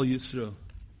by Klal Yisrael.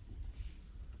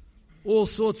 All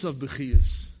sorts of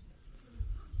Bechiyas.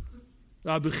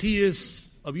 Der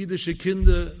Bechiyas of jüdische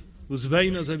Kinder was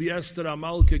weinen, so wie Esther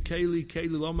Amalke, Keli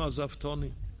Loma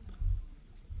Zaftoni.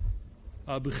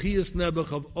 Der Bechiyas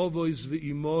Nebuch of Ovois ve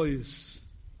Imois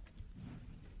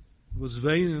was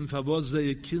weinen, für was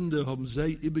seine Kinder haben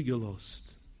sie übergelost.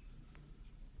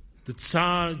 Der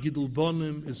Zar Gidul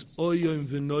Bonim ist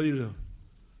Oyoim Venoira.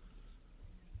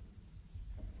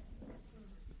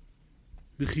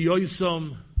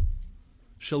 B'chiyoysam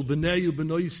shel b'nei u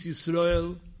b'nois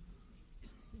Yisrael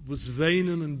was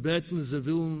weinen und beten, sie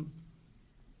willen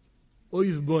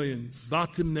aufbauen,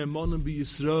 batem nemonen bei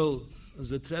Yisrael, und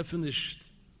sie treffen nicht.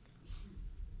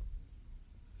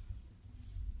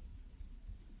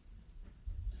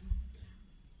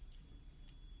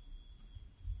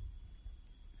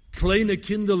 Kleine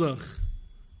Kinderlach,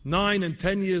 9 and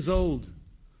 10 years old,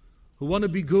 who want to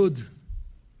be good,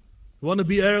 who want to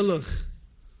be ehrlich,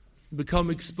 become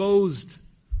exposed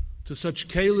to such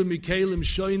kelim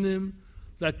shoinim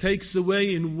that takes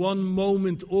away in one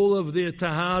moment all of their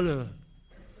tahara.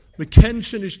 Me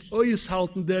kenschen nicht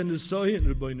aushalten der Nesoyen,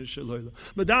 Rebbeinu Shalom.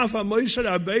 Me darf am Moshe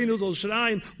Rabbeinu soll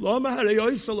schreien, Loma harei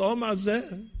oisel, Loma zeh.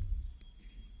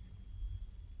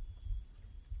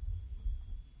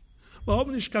 Wir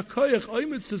haben nicht gar Koyach,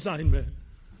 Oime zu sein mehr.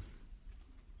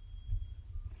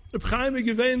 Reb Chaim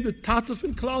gewähnt, der Tate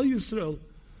von Klal Yisrael.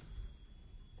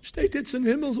 Steht jetzt im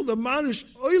Himmel, soll der Mann nicht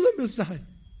Euleme sein.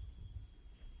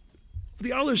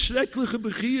 Die alle schreckliche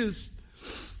Bechiers.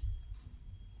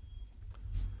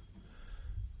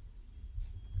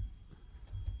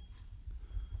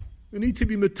 We need to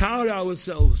be matar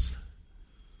ourselves.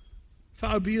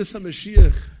 Far Bias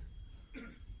HaMashiach.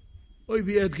 Oi,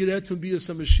 wie hat gerät von Bias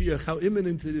HaMashiach, how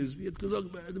imminent it is. Wie hat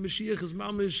gesagt, der Mashiach ist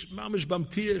mamisch beim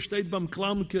Tier, steht beim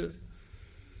Klamke.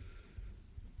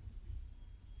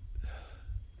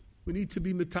 We need to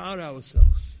be matar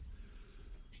ourselves.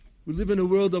 We live in a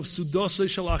world of Sudosei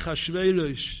Shel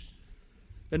Achashverosh,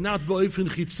 and not Bo'ifin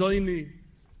Chitzoini,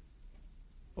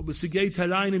 aber sie geht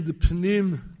herein in the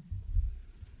Pnim,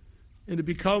 and it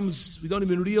becomes, we don't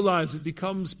even realize, it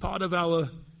becomes part of our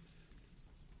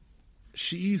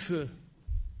She'ifa,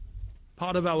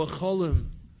 part of our Cholim.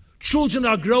 Children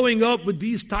are growing up with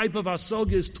these type of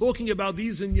asogas, talking about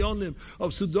these in Yonim,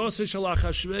 of Sudosei Shel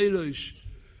Achashverosh.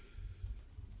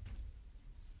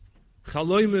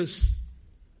 Chaloimus,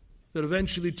 that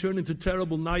eventually turn into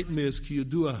terrible nightmares, ki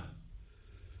yudua.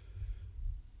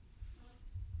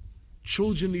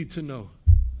 Children need to know.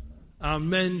 A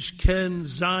mensch ken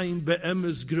sein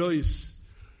be'emes grois.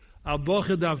 A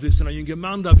boche darf wissen, a junger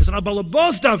Mann darf wissen, a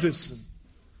balabos darf wissen.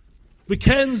 We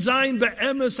ken sein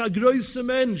be'emes a groise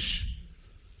mensch.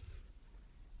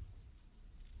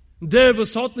 Der,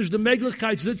 was hat nicht die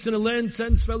Möglichkeit, sitzen und lernen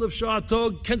 10, 12 Stunden am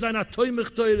Tag, kennt sein a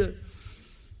Teumich teure.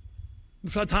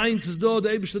 Fragt Heinz ist da,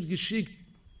 der Eberstadt geschickt.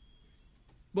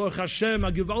 Baruch Hashem, a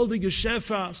gewaltige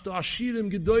Shefa, ist da Aschirim,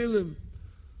 Gedoylem.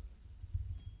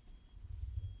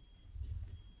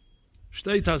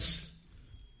 Steht das,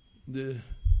 der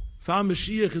Pfarr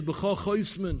Mashiach ist Bechor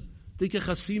Choismen, dicke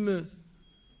Chassime,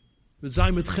 mit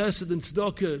sein mit Chesed und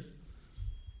Tzedocke.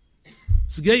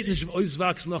 Es geht nicht,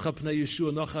 auswachsen noch ab Pnei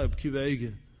Yeshua, noch ab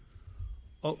Kiwege.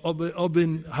 Ob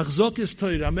in Hachzok ist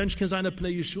teure, ein Mensch kann sein ab Pnei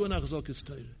Yeshua und Hachzok ist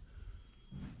teure.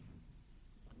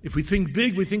 If we think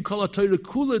big, we think Kol HaTorah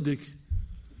Kula dik.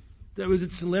 There is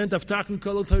it's a land of Tachen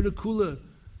Kol HaTorah Kula.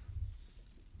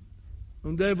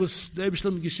 Und der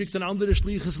bestimmt geschickt an andere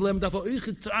Schliches Lem, darf euch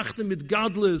trachten mit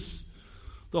Godless.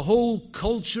 The whole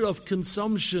culture of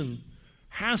consumption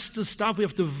has to stop. We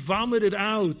have to vomit it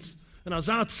out. And as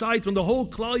that sight, when the whole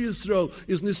Klal Yisrael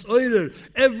is nisoider,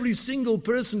 every single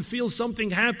person feels something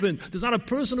happened. There's not a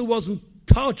person who wasn't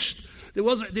touched.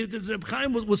 Reb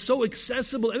Chaim was so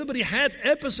accessible. Everybody had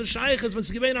epis shayches. When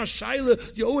you a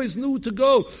shaila, you always knew to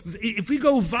go. If we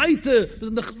go weiter, the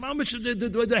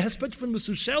hesped from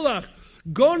Mesushelach,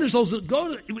 garnish also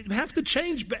go. We have to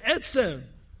change be'etzem.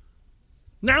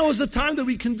 Now is the time that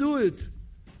we can do it.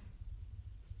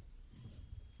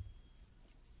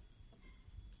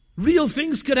 Real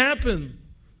things could happen.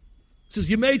 It says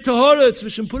Yemei Tahara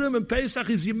zwischen Purim and Pesach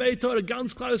is Yemei Tahara.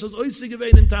 Ganz klar ist aus Oise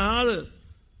gewesen in Tahara.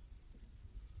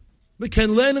 We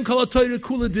can learn Kol HaTorah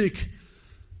Kula dik.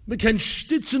 We can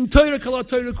stitzen Torah Kol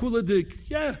HaTorah Kula dik.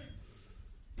 Yeah.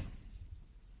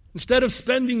 Instead of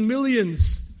spending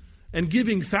millions and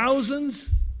giving thousands,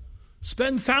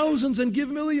 spend thousands and give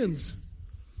millions.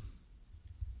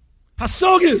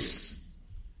 Hasogis.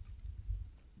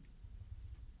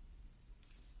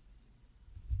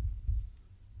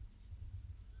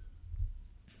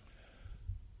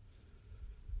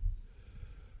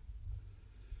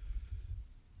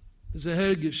 It's a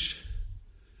hergish.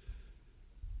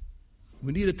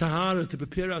 We need a tahara to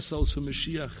prepare ourselves for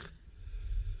Mashiach.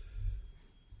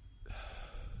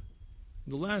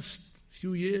 In the last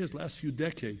few years, last few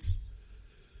decades,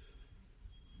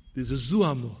 there's a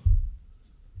zuhamu,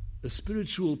 a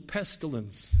spiritual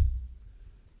pestilence.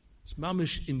 It's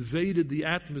mamish invaded the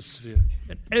atmosphere,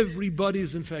 and everybody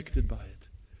is infected by it.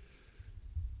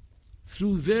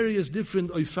 Through various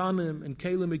different oifanim and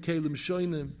kelim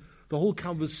shoinim, the whole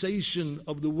conversation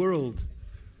of the world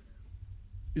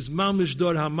is mamish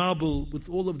dor hamabel, with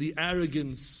all of the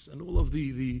arrogance and all of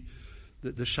the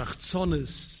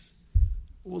shachzonis,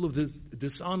 all of the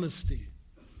dishonesty,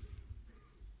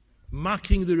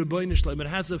 mocking the Rebbeinu Shalom. It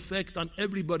has effect on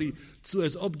everybody. Zu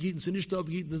es abgieten, zu nicht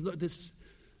abgieten. There's not this.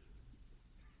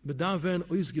 Bedan werden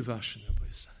ausgewaschen, Rabbi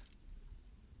Yisrael.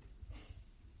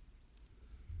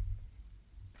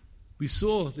 We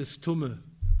saw this tumor.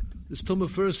 This tumor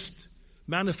first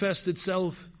manifests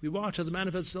itself. We watch as it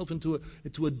manifests itself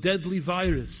into a deadly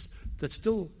virus that's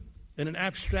still in an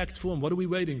abstract form. What are we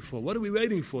waiting for? What are we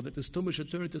waiting for? That this tumor should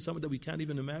turn into something that we can't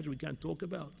even imagine, we can't talk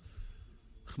about.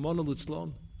 Chmona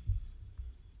litzlon.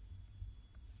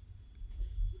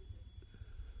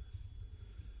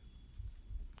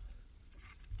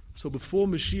 So before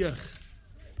Mashiach,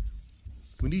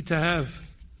 we need to have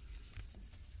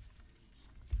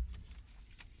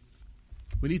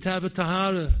a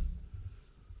tahara.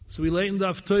 So we learn the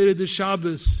Haftorah de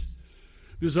Shabbos.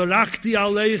 V'zorakti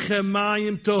aleichem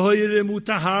mayim tohoirem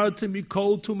utahartem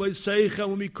mikol tumoiseichem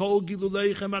umikol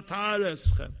giluleichem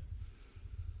atareschem.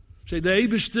 Der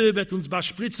Eibishter wird uns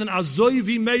bespritzen azoi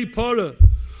wie mei pore.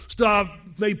 Sta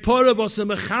mei pore was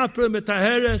mechaper mit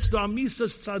taheres, sta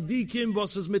mises tzadikim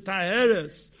was es mit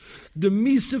taheres. De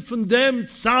Miese von dem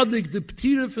Tzadik, de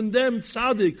Ptire von dem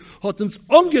Tzadik hat uns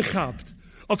angehabt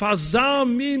auf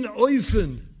Hazam min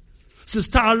Eufen. Says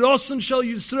Taharosen shall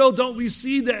Yisrael. Don't we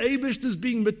see the Eibush is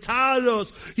being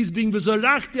Metaros? He's being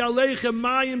Bezorachti Aleichem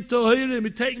Mayim Tohirim.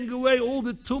 He's taking away all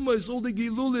the tumors, all the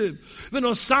gilulim.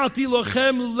 V'nosati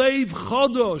lochem leiv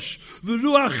chodosh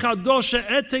v'ruach chadosh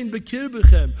etein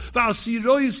bekirbechem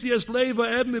v'asirois yes leiv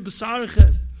ha'eb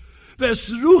mebesarchem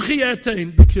v'esruchi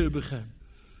etein bekirbechem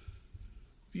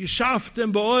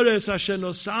v'yishaftem ba'ores asher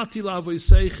nosati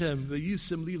la'avoiseichem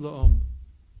v'yisim li la'om.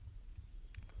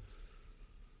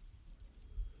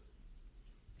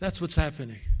 That's what's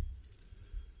happening.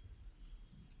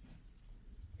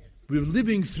 We're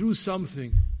living through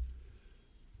something.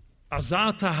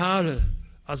 Azah tahara,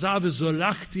 azah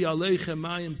v'zolachti aleichem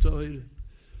mayim tohir.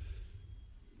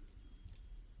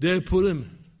 Der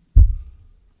Purim,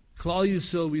 Klal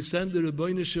Yisrael, we send the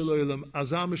Rebbeinu Shalom,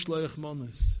 azah mishloach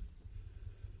monas.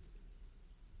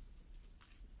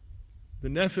 The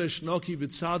nefesh noki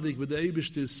v'tzadik, with the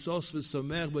Eibishter is sos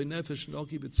v'somer by nefesh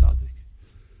noki v'tzadik.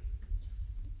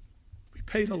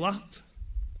 Paid a lot.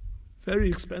 Very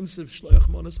expensive. Shloach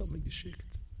Monas hat mir geschickt.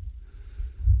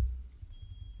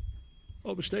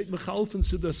 Aber steht mir geholfen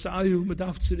zu der Sayu, man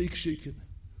darf zurückschicken.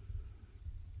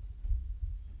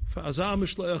 Für Asame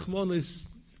Shloach Monas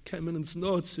kann man uns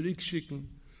nur zurückschicken.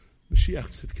 Mashiach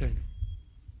zit kein.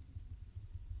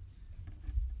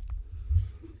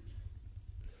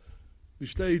 Wie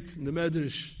steht in der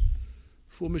Medrash,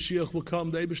 before Mashiach will come,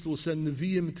 the Eibishter will send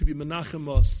Nevi'im to be Menachem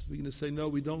us. We're going to say, no,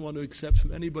 we don't want to accept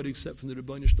from anybody except from the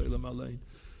Rebbeinu Shalom Alein.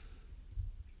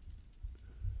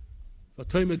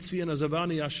 V'atoy metzian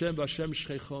azavani Hashem v'Hashem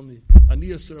shcheichoni.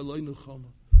 Ani aser aloinu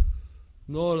chama.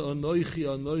 Nor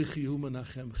anoichi hu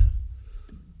menachemchem.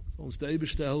 So uns der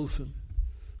Eibishter helfen.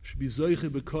 Should be zoiche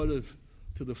bekorev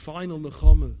to the final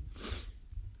nechama.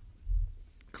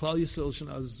 Klal Yisrael shen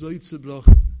azoi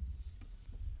zerbrochen.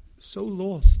 So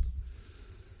lost.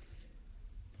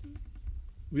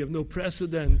 We have no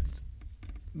precedent.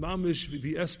 Mamish,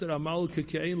 wie Esther Amalke,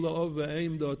 kein La'ov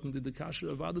ve'eim dort, und die Kasher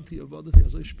avadati,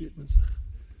 also spielt man sich.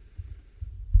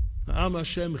 Am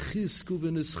Hashem chisku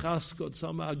v'nischaskot,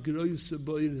 sama a größe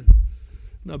Beure.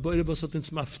 Na Beure, was hat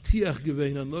uns maftiach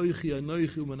gewehen, anoichi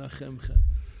u'menachemchem.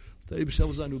 Da eben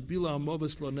shall sein, ubila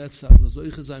amoves lo netzach, also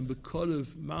ich sein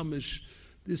bekorev, mamish,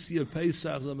 this year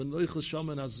Pesach, so anoichel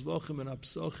shomen azvochem en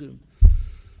apsochim,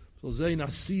 soll sein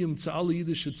Asiyim zu alle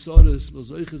jüdische Zores, wo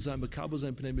solche sein Bekabel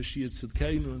sein Pnei Mashiach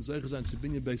Tzidkeinu und solche sein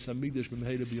Zibinyan Beis Hamikdash mit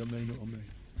Heile B'Yameinu. Amen.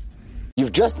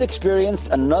 You've just experienced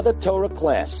another Torah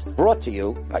class brought to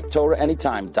you by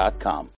TorahAnytime.com.